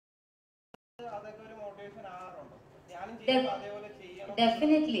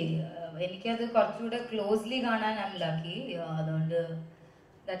Definitely. എനിക്കത് കുറച്ചുകൂടെ closely കാണാൻ ഐ എം ലക്കി. അതുകൊണ്ട്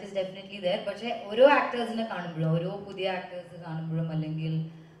that is definitely there. പക്ഷെ ഓരോ ആക്ടേഴ്സിനെ കാണുമ്പോഴും ഓരോ പുതിയ ആക്ടേഴ്സ് കാണുമ്പോഴും അല്ലെങ്കിൽ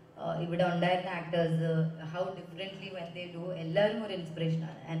ഇവിടെ ഉണ്ടായിരുന്ന actors how differently when they do എല്ലാവരും ഒരു ഇൻസ്പിറേഷൻ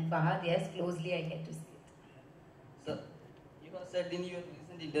ആണ്. And Fahad, yes, closely I get to see it. So you have said in your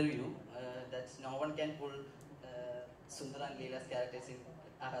recent interview that no one can pull Sundara and Leela's characters in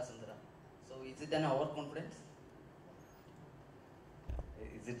Aha Sundara. So is it an overconfidence?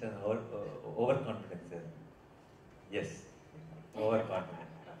 Is it an overconfidence? Yes,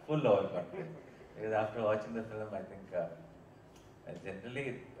 overconfidence, full overconfidence. Because after watching the film, I think generally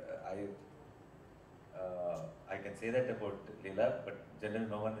I can say that about Leela, but generally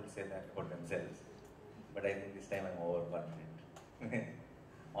no one will say that about themselves. But I think this time I'm overconfident.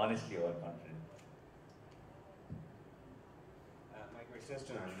 Honestly, overconfident. My question is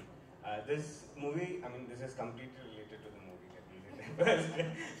to Nani. This movie, I mean, this is completely related to the movie.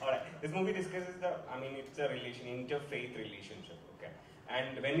 Alright, this movie discusses it's a interfaith relationship, okay?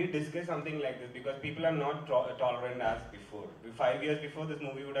 And when you discuss something like this, because people are not tolerant as before. 5 years before, this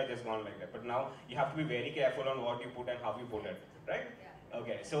movie would have just gone like that. But now, you have to be very careful on what you put and how you put it, right? Yeah.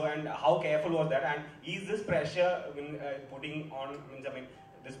 Okay, so and how careful was that? And is this pressure putting on,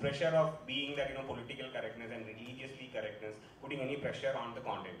 this pressure of being that, political correctness and religiously correctness, putting any pressure on the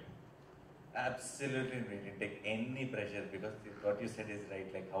content? Absolutely, we didn't take any pressure because what you said is right,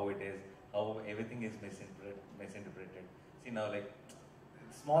 like how it is, how everything is misinterpreted. See now, like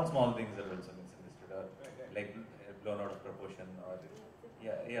small things are also misunderstood or like blown out of proportion or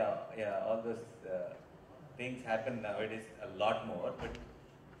all those things happen nowadays a lot more. But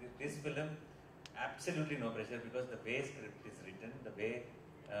this film, absolutely no pressure because the way script is written, the way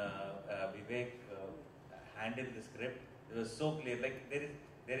Vivek handled the script, it was so clear. Like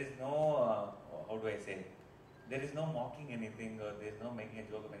there is no, how do I say, there is no mocking anything or there is no making a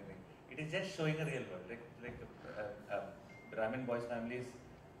joke of anything. It is just showing a real world. Like Brahmin boys' family is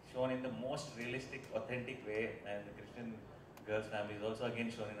shown in the most realistic, authentic way, and the Christian girls' family is also again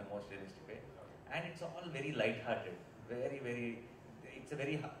shown in the most realistic way. And it's all very light-hearted, very. It's a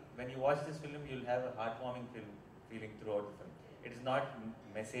very. When you watch this film, you'll have a heartwarming feeling throughout the film. It is not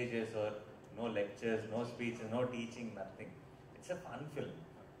messages or no lectures, no speeches, no teaching, nothing. It's a fun film.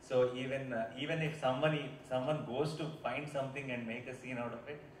 So even if someone goes to find something and make a scene out of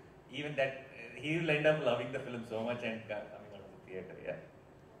it, even that he will end up loving the film so much and coming out of the theater. Yeah.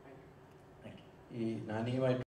 Thank you.